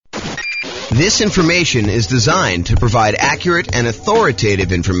This information is designed to provide accurate and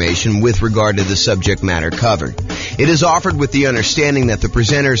authoritative information with regard to the subject matter covered. It is offered with the understanding that the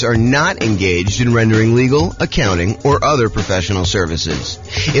presenters are not engaged in rendering legal, accounting, or other professional services.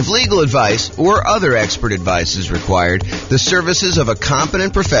 If legal advice or other expert advice is required, the services of a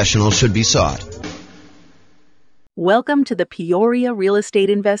competent professional should be sought. Welcome to the Peoria Real Estate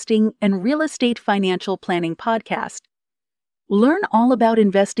Investing and Real Estate Financial Planning Podcast. Learn all about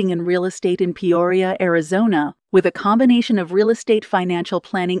investing in real estate in Peoria, Arizona, with a combination of real estate financial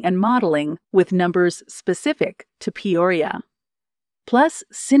planning and modeling with numbers specific to Peoria. Plus,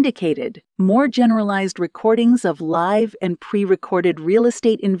 syndicated, more generalized recordings of live and pre-recorded real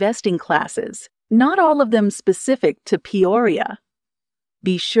estate investing classes, not all of them specific to Peoria.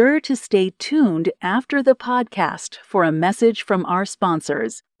 Be sure to stay tuned after the podcast for a message from our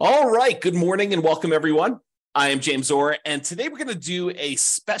sponsors. All right, good morning and welcome everyone. I am James Orr, and today we're going to do a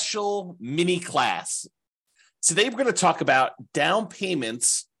special mini class. Today we're going to talk about down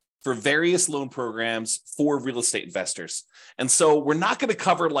payments for various loan programs for real estate investors. And so we're not going to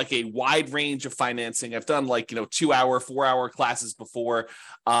cover like a wide range of financing. I've done 2-hour, 4-hour classes before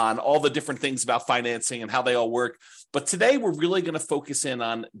on all the different things about financing and how they all work. But today we're really going to focus in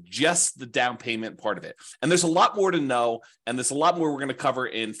on just the down payment part of it. And there's a lot more to know, and there's a lot more we're going to cover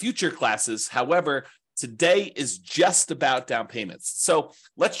in future classes. However, today is just about down payments. So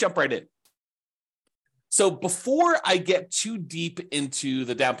let's jump right in. So before I get too deep into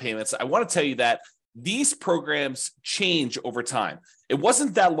the down payments, I want to tell you that these programs change over time. It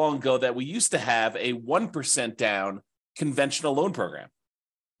wasn't that long ago that we used to have a 1% down conventional loan program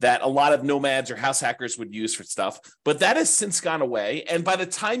that a lot of nomads or house hackers would use for stuff, but that has since gone away. And by the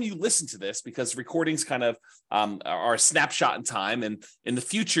time you listen to this, because recordings kind of are a snapshot in time, and in the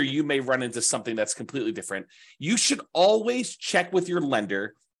future, you may run into something that's completely different, you should always check with your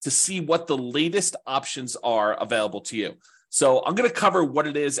lender to see what the latest options are available to you. So I'm going to cover what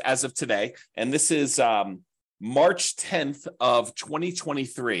it is as of today, and this is March 10th of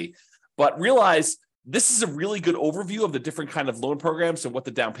 2023, but realize this is a really good overview of the different kind of loan programs and what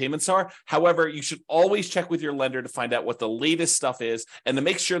the down payments are. However, you should always check with your lender to find out what the latest stuff is and to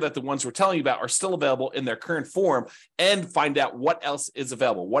make sure that the ones we're telling you about are still available in their current form, and find out what else is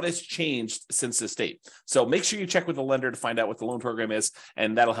available, what has changed since this date. So make sure you check with the lender to find out what the loan program is,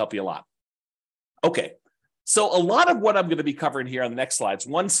 and that'll help you a lot. Okay. So a lot of what I'm going to be covering here on the next slides,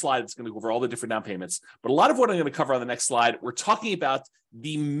 one slide is going to go over all the different down payments, but a lot of what I'm going to cover on the next slide, we're talking about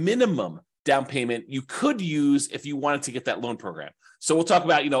the minimum down payment you could use if you wanted to get that loan program. So we'll talk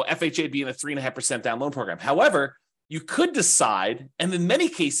about, FHA being a 3.5% down loan program. However, you could decide, and in many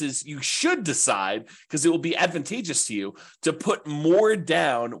cases, you should decide, because it will be advantageous to you to put more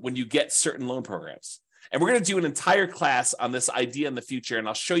down when you get certain loan programs. And we're going to do an entire class on this idea in the future, and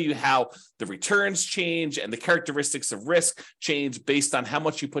I'll show you how the returns change and the characteristics of risk change based on how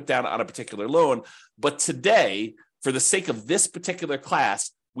much you put down on a particular loan. But today, for the sake of this particular class,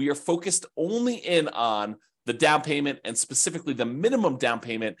 we are focused only in on the down payment, and specifically the minimum down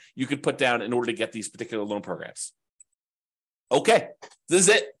payment you could put down in order to get these particular loan programs. Okay, this is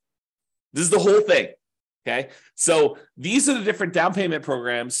it. This is the whole thing. Okay, so these are the different down payment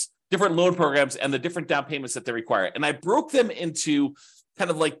programs, different loan programs, and the different down payments that they require. And I broke them into kind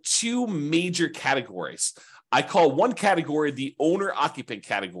of like two major categories. I call one category the owner-occupant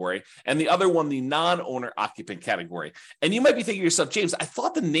category, and the other one the non-owner-occupant category. And you might be thinking to yourself, James, I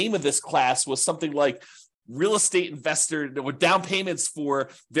thought the name of this class was something like real estate investor with down payments for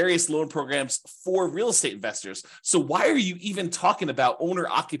various loan programs for real estate investors. So why are you even talking about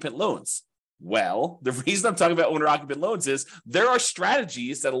owner-occupant loans? Well, the reason I'm talking about owner-occupant loans is there are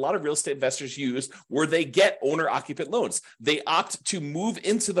strategies that a lot of real estate investors use where they get owner-occupant loans. They opt to move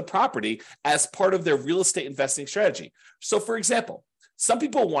into the property as part of their real estate investing strategy. So, for example, some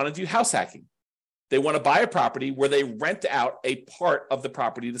people want to do house hacking. They want to buy a property where they rent out a part of the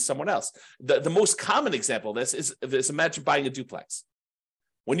property to someone else. The most common example of this is imagine buying a duplex.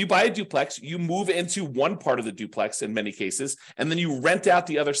 When you buy a duplex, you move into one part of the duplex in many cases, and then you rent out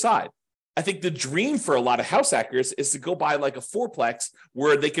the other side. I think the dream for a lot of house hackers is to go buy like a fourplex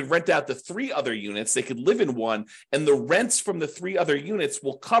where they could rent out the 3 other units, they could live in one, and the rents from the 3 other units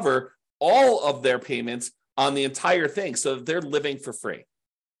will cover all of their payments on the entire thing, so that they're living for free.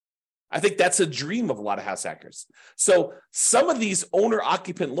 I think that's a dream of a lot of house hackers. So some of these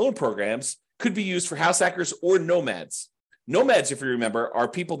owner-occupant loan programs could be used for house hackers or nomads. Nomads, if you remember, are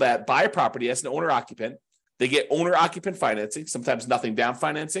people that buy a property as an owner-occupant. They get owner-occupant financing, sometimes nothing down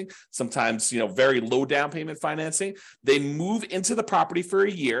financing, sometimes very low down payment financing. They move into the property for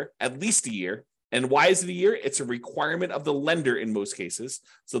a year, at least a year. And why is it a year? It's a requirement of the lender in most cases.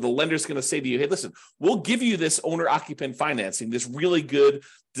 So the lender's going to say to you, hey, listen, we'll give you this owner-occupant financing, this really good,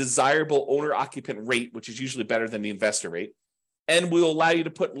 desirable owner-occupant rate, which is usually better than the investor rate. And we'll allow you to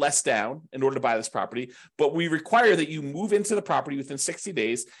put less down in order to buy this property. But we require that you move into the property within 60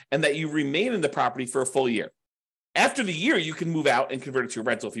 days and that you remain in the property for a full year. After the year, you can move out and convert it to a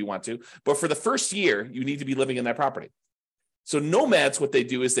rental if you want to. But for the first year, you need to be living in that property. So nomads, what they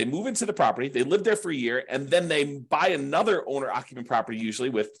do is they move into the property, they live there for a year, and then they buy another owner-occupant property, usually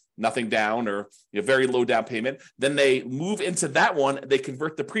with nothing down or very low down payment. Then they move into that one, they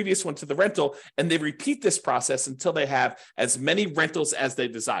convert the previous one to the rental, and they repeat this process until they have as many rentals as they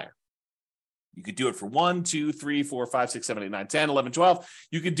desire. You could do it for 1, 2, 3, 4, 5, 6, 7, 8, 9, 10, 11, 12.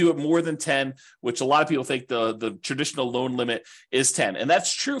 You could do it more than 10, which a lot of people think the traditional loan limit is 10. And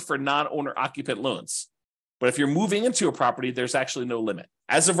that's true for non-owner occupant loans. But if you're moving into a property, there's actually no limit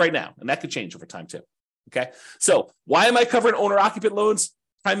as of right now. And that could change over time too. Okay. So why am I covering owner occupant loans?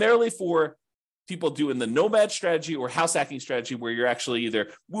 Primarily for people doing the nomad strategy or house hacking strategy, where you're actually either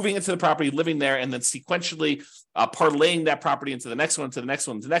moving into the property, living there, and then sequentially parlaying that property into the next one, to the next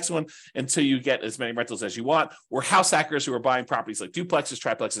one, to the next one, until you get as many rentals as you want. Or house hackers who are buying properties like duplexes,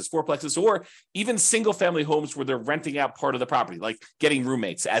 triplexes, fourplexes, or even single family homes where they're renting out part of the property, like getting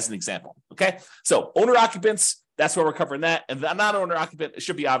roommates as an example. Okay. So owner occupants, that's where we're covering that. And the non-owner occupant, it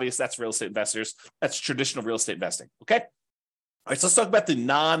should be obvious. That's real estate investors. That's traditional real estate investing. Okay. All right, so let's talk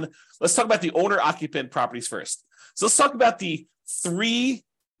about the owner-occupant properties first. So let's talk about the 3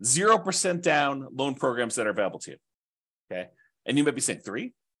 0% down loan programs that are available to you. Okay. And you might be saying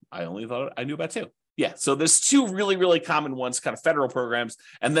 3? I only thought I knew about 2. Yeah. So there's 2 really, really common ones, kind of federal programs.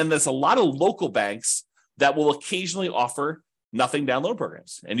 And then there's a lot of local banks that will occasionally offer nothing down loan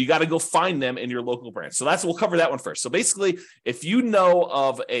programs. And you got to go find them in your local branch. So we'll cover that one first. So basically, if you know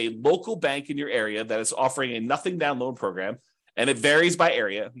of a local bank in your area that is offering a nothing down loan program, and it varies by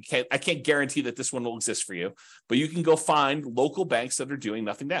area. I can't guarantee that this one will exist for you, but you can go find local banks that are doing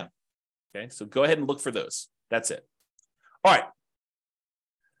nothing down. Okay, so go ahead and look for those. That's it. All right.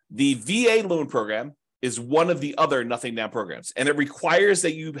 The VA loan program is one of the other nothing down programs, and it requires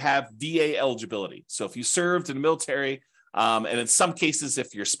that you have VA eligibility. So if you served in the military, and in some cases,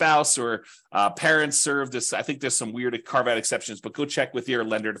 if your spouse or parents served this, I think there's some weird carve-out exceptions, but go check with your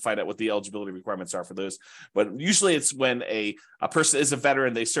lender to find out what the eligibility requirements are for those. But usually it's when a person is a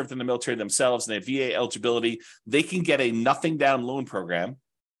veteran, they served in the military themselves, and they have VA eligibility, they can get a nothing down loan program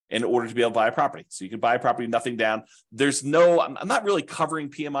in order to be able to buy a property. So you can buy a property, nothing down. I'm not really covering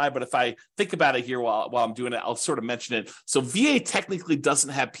PMI, but if I think about it here while I'm doing it, I'll sort of mention it. So VA technically doesn't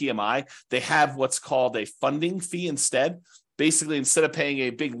have PMI. They have what's called a funding fee instead. Basically, instead of paying a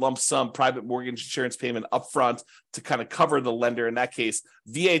big lump sum private mortgage insurance payment upfront to kind of cover the lender, in that case,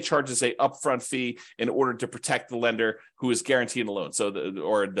 VA charges a upfront fee in order to protect the lender who is guaranteeing the loan. So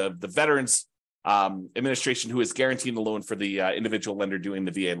the Veterans Administration who is guaranteeing the loan for the individual lender doing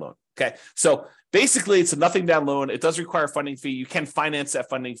the VA loan. Okay. So basically it's a nothing down loan. It does require a funding fee. You can finance that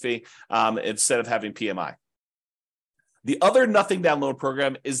funding fee instead of having PMI. The other nothing down loan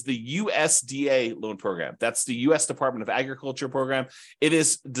program is the USDA loan program. That's the U.S. Department of Agriculture program. It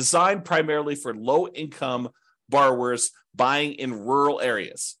is designed primarily for low income borrowers buying in rural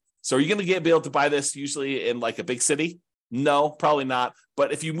areas. So are you going to be able to buy this usually in like a big city? No, probably not.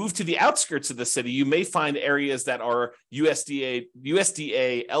 But if you move to the outskirts of the city, you may find areas that are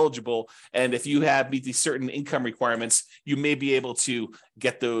USDA eligible. And if you meet these certain income requirements, you may be able to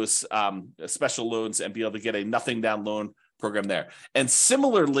get those special loans and be able to get a nothing down loan program there. And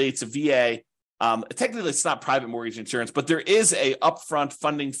similarly to VA, technically it's not private mortgage insurance, but there is a upfront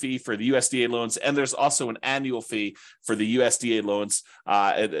funding fee for the USDA loans. And there's also an annual fee for the USDA loans.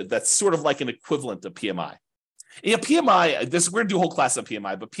 That's sort of like an equivalent of PMI. Yeah, PMI, we're going to do a whole class on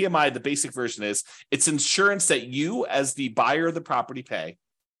PMI, but PMI, the basic version is it's insurance that you as the buyer of the property pay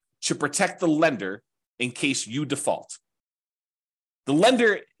to protect the lender in case you default. The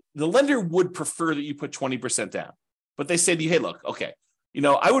lender would prefer that you put 20% down, but they say to you, hey, look, okay,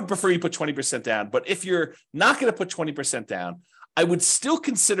 I would prefer you put 20% down, but if you're not going to put 20% down, I would still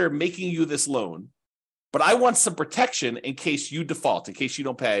consider making you this loan, but I want some protection in case you default, in case you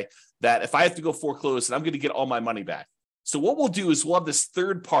don't pay, that if I have to go foreclose, and I'm going to get all my money back. So what we'll do is we'll have this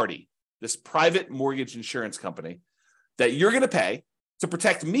third party, this private mortgage insurance company that you're going to pay to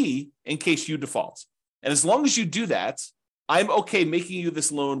protect me in case you default. And as long as you do that, I'm okay making you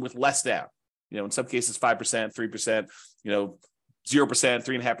this loan with less down. In some cases, 5%, 3%, 0%,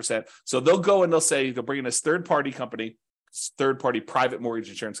 3.5%. So they'll go and they'll bring in this third party company, third party private mortgage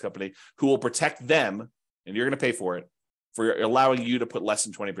insurance company who will protect them, and you're going to pay for it, for allowing you to put less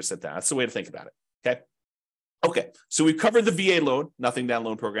than 20% down. That's the way to think about it. Okay, so we've covered the VA loan, nothing down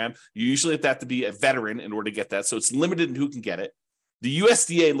loan program. You usually have to be a veteran in order to get that, so it's limited in who can get it. The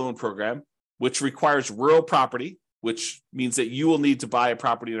USDA loan program, which requires rural property, which means that you will need to buy a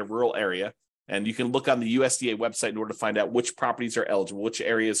property in a rural area. And you can look on the USDA website in order to find out which properties are eligible, which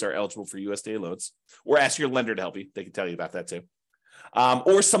areas are eligible for USDA loans, or ask your lender to help you. They can tell you about that too.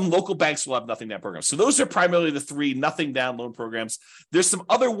 Or some local banks will have nothing down programs. So those are primarily the three nothing down loan programs. There's some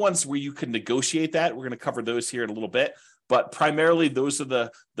other ones where you can negotiate that. We're going to cover those here in a little bit, but primarily those are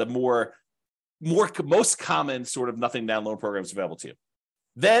the most common sort of nothing down loan programs available to you.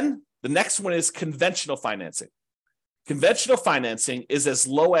 Then the next one is conventional financing. Conventional financing is as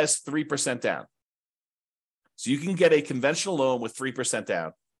low as 3% down. So you can get a conventional loan with 3%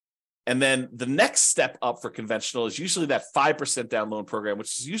 down. And then the next step up for conventional is usually that 5% down loan program,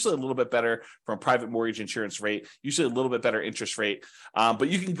 which is usually a little bit better from private mortgage insurance rate, usually a little bit better interest rate. But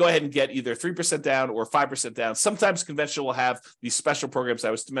you can go ahead and get either 3% down or 5% down. Sometimes conventional will have these special programs.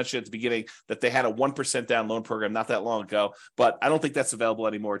 I was to mention at the beginning that they had a 1% down loan program not that long ago, but I don't think that's available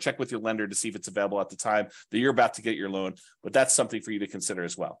anymore. Check with your lender to see if it's available at the time that you're about to get your loan, but that's something for you to consider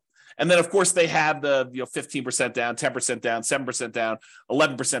as well. And then, of course, they have the 15% down, 10% down, 7% down,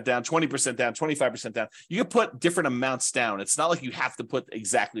 11% down, 20% down, 25% down. You can put different amounts down. It's not like you have to put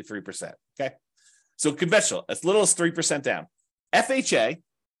exactly 3%. Okay. So conventional, as little as 3% down. FHA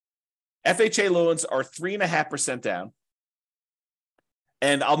loans are 3.5% down.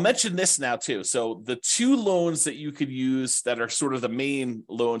 And I'll mention this now too. So the two loans that you could use that are sort of the main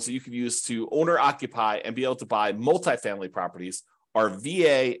loans that you could use to owner occupy and be able to buy multifamily properties are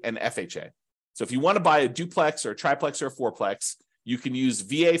VA and FHA. So if you want to buy a duplex or a triplex or a fourplex, you can use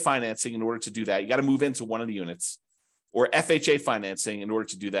VA financing in order to do that. You got to move into one of the units, or FHA financing. In order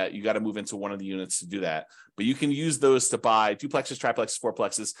to do that, you got to move into one of the units to do that. But you can use those to buy duplexes, triplexes,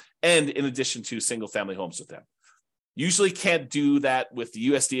 fourplexes, and in addition to single family homes with them. Usually can't do that with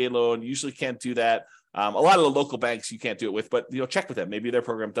the USDA loan. Usually can't do that. A lot of the local banks you can't do it with, but check with them. Maybe their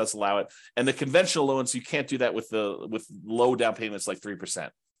program does allow it. And the conventional loans, you can't do that with low down payments like 3%.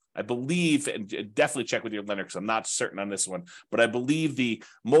 I believe, and definitely check with your lender because I'm not certain on this one, but I believe the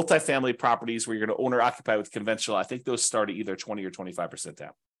multifamily properties where you're going to owner occupy with conventional, I think those start at either 20 or 25%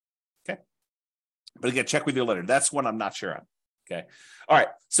 down. Okay. But again, check with your lender. That's one I'm not sure on. Okay. All right.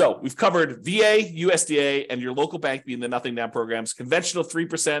 So we've covered VA, USDA, and your local bank being the nothing down programs. Conventional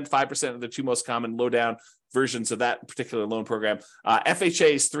 3%, 5% are the two most common low down versions of that particular loan program.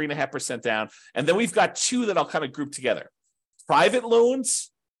 FHA is 3.5% down. And then we've got two that I'll kind of group together: private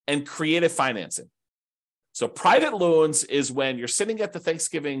loans and creative financing. So private loans is when you're sitting at the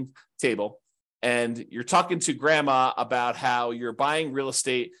Thanksgiving table and you're talking to grandma about how you're buying real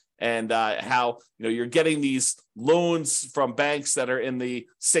estate and how you're getting these loans from banks that are in the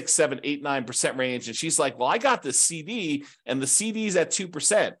 6, 7, 8, 9% range. And she's like, well, I got this CD and the CD's at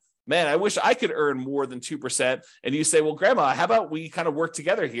 2%. Man, I wish I could earn more than 2%. And you say, well, grandma, how about we kind of work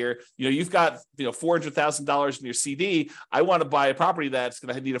together here? You've got $400,000 in your CD. I want to buy a property that's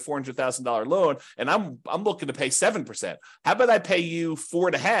going to need a $400,000 loan, and I'm looking to pay 7%. How about I pay you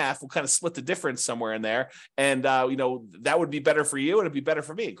 4.5%? We'll kind of split the difference somewhere in there, and that would be better for you, and it'd be better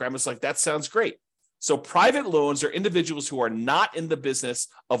for me. Grandma's like, that sounds great. So private loans are individuals who are not in the business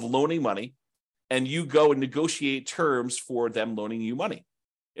of loaning money, and you go and negotiate terms for them loaning you money.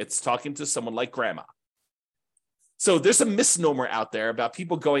 It's talking to someone like grandma. So there's a misnomer out there about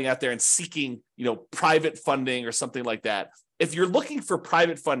people going out there and seeking, private funding or something like that. If you're looking for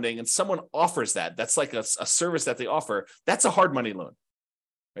private funding and someone offers that, that's like a service that they offer, that's a hard money loan,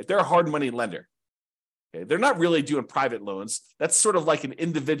 right? They're a hard money lender. Okay? They're not really doing private loans. That's sort of like an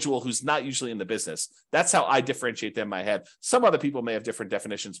individual who's not usually in the business. That's how I differentiate them in my head. Some other people may have different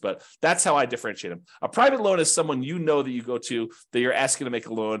definitions, but that's how I differentiate them. A private loan is someone that you go to, that you're asking to make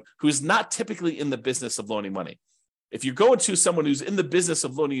a loan, who's not typically in the business of loaning money. If you're going to someone who's in the business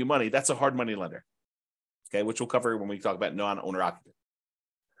of loaning you money, that's a hard money lender, okay, which we'll cover when we talk about non-owner occupant.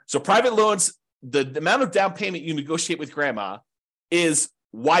 So private loans, the amount of down payment you negotiate with grandma is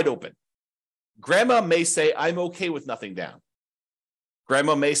wide open. Grandma may say, I'm okay with nothing down.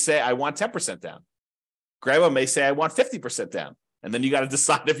 Grandma may say, I want 10% down. Grandma may say, I want 50% down. And then you got to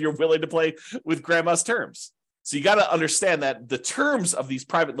decide if you're willing to play with grandma's terms. So you got to understand that the terms of these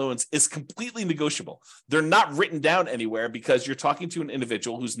private loans is completely negotiable. They're not written down anywhere because you're talking to an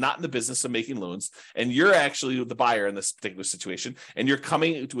individual who's not in the business of making loans, and you're actually the buyer in this particular situation, and you're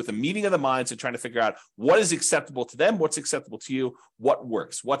coming with a meeting of the minds and trying to figure out what is acceptable to them, what's acceptable to you, what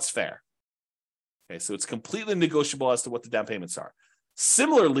works, what's fair. Okay, so it's completely negotiable as to what the down payments are.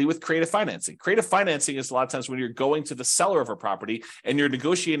 Similarly with creative financing. Creative financing is a lot of times when you're going to the seller of a property and you're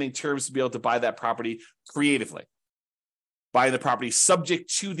negotiating terms to be able to buy that property creatively. Buying the property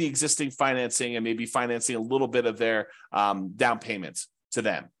subject to the existing financing and maybe financing a little bit of their down payments to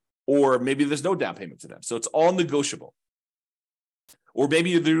them. Or maybe there's no down payment to them. So it's all negotiable. Or maybe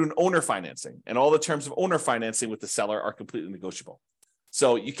you're doing owner financing and all the terms of owner financing with the seller are completely negotiable.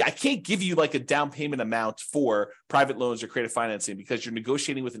 So I can't give you like a down payment amount for private loans or creative financing because you're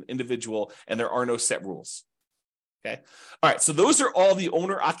negotiating with an individual and there are no set rules. Okay. All right. So those are all the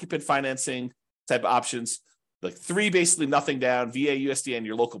owner occupant financing type of options. Like 3, basically nothing down, VA, USDA, and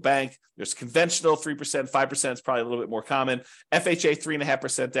your local bank. There's conventional 3%, 5% is probably a little bit more common. FHA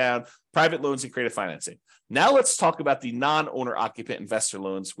 3.5% down, private loans and creative financing. Now let's talk about the non-owner occupant investor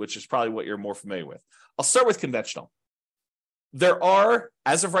loans, which is probably what you're more familiar with. I'll start with conventional. There are,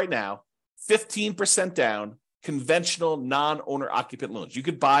 as of right now, 15% down conventional non-owner occupant loans. You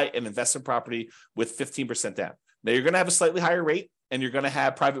could buy an investment property with 15% down. Now you're going to have a slightly higher rate and you're going to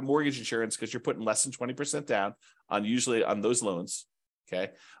have private mortgage insurance because you're putting less than 20% down on usually on those loans.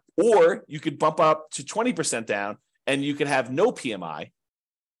 Okay. Or you could bump up to 20% down and you could have no PMI.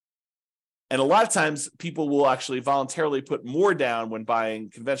 And a lot of times people will actually voluntarily put more down when buying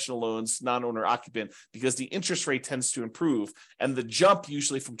conventional loans, non-owner occupant, because the interest rate tends to improve. And the jump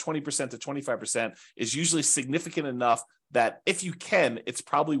usually from 20% to 25% is usually significant enough that if you can, it's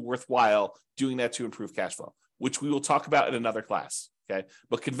probably worthwhile doing that to improve cash flow, which we will talk about in another class. Okay.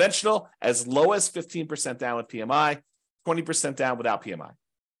 But conventional, as low as 15% down with PMI, 20% down without PMI.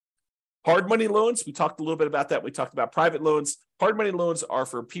 Hard money loans, we talked a little bit about that. We talked about private loans. Hard money loans are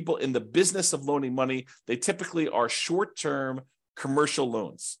for people in the business of loaning money. They typically are short-term commercial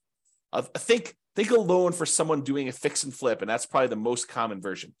loans. Think a loan for someone doing a fix and flip, and that's probably the most common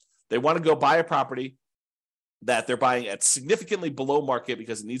version. They want to go buy a property that they're buying at significantly below market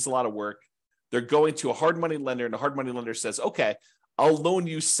because it needs a lot of work. They're going to a hard money lender, and the hard money lender says, okay, I'll loan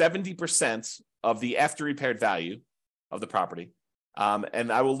you 70% of the after repaired value of the property.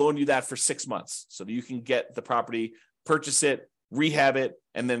 And I will loan you that for 6 months so that you can get the property, purchase it, rehab it,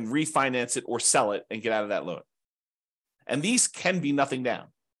 and then refinance it or sell it and get out of that loan. And these can be nothing down.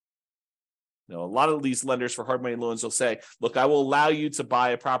 You know, a lot of these lenders for hard money loans will say, look, I will allow you to buy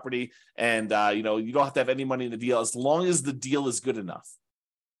a property and, you don't have to have any money in the deal as long as the deal is good enough.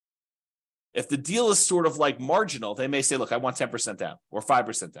 If the deal is sort of like marginal, they may say, look, I want 10% down or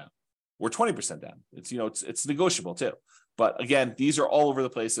 5% down or 20% down. It's negotiable too. But again, these are all over the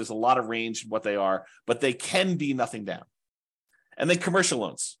place. There's a lot of range in what they are, but they can be nothing down. And then commercial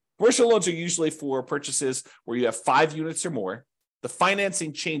loans. Commercial loans are usually for purchases where you have 5 units or more. The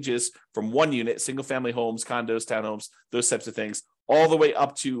financing changes from 1 unit, single family homes, condos, townhomes, those types of things, all the way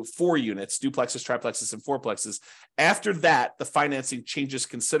up to 4 units, duplexes, triplexes, and fourplexes. After that, the financing changes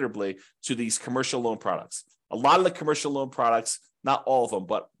considerably to these commercial loan products. A lot of the commercial loan products, not all of them,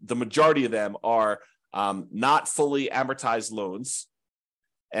 but the majority of them are not fully amortized loans,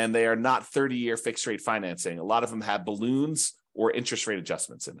 and they are not 30-year fixed rate financing. A lot of them have balloons or interest rate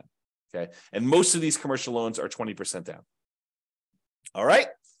adjustments in them. Okay. And most of these commercial loans are 20% down. All right.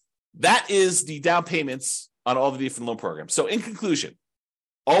 That is the down payments on all the different loan programs. So in conclusion,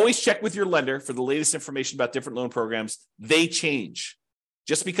 always check with your lender for the latest information about different loan programs. They change.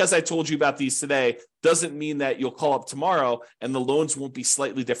 Just because I told you about these today doesn't mean that you'll call up tomorrow and the loans won't be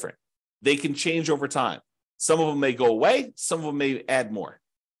slightly different. They can change over time. Some of them may go away. Some of them may add more.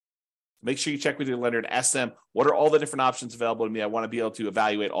 Make sure you check with your lender and ask them, what are all the different options available to me? I want to be able to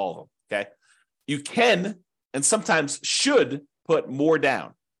evaluate all of them. Okay. You can, and sometimes should, put more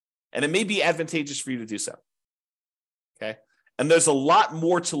down. And it may be advantageous for you to do so. Okay. And there's a lot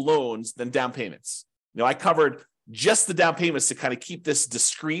more to loans than down payments. I covered just the down payments to kind of keep this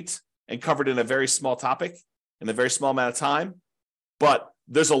discreet and covered in a very small topic in a very small amount of time. But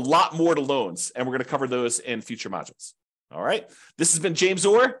there's a lot more to loans, and we're going to cover those in future modules. All right. This has been James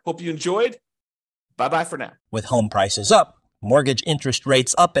Orr. Hope you enjoyed. Bye-bye for now. With home prices up, mortgage interest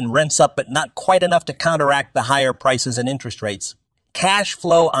rates up, and rents up, but not quite enough to counteract the higher prices and interest rates, cash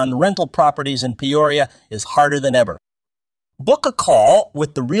flow on rental properties in Peoria is harder than ever. Book a call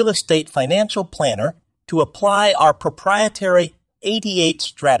with the Real Estate Financial Planner to apply our proprietary 88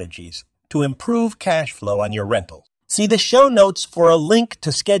 strategies to improve cash flow on your rentals. See the show notes for a link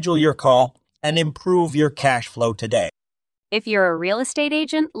to schedule your call and improve your cash flow today. If you're a real estate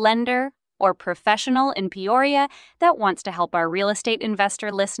agent, lender, or professional in Peoria that wants to help our real estate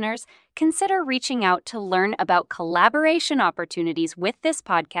investor listeners, consider reaching out to learn about collaboration opportunities with this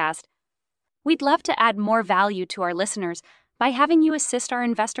podcast. We'd love to add more value to our listeners by having you assist our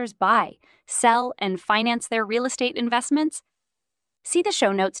investors buy, sell, and finance their real estate investments. See the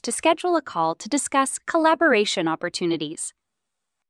show notes to schedule a call to discuss collaboration opportunities.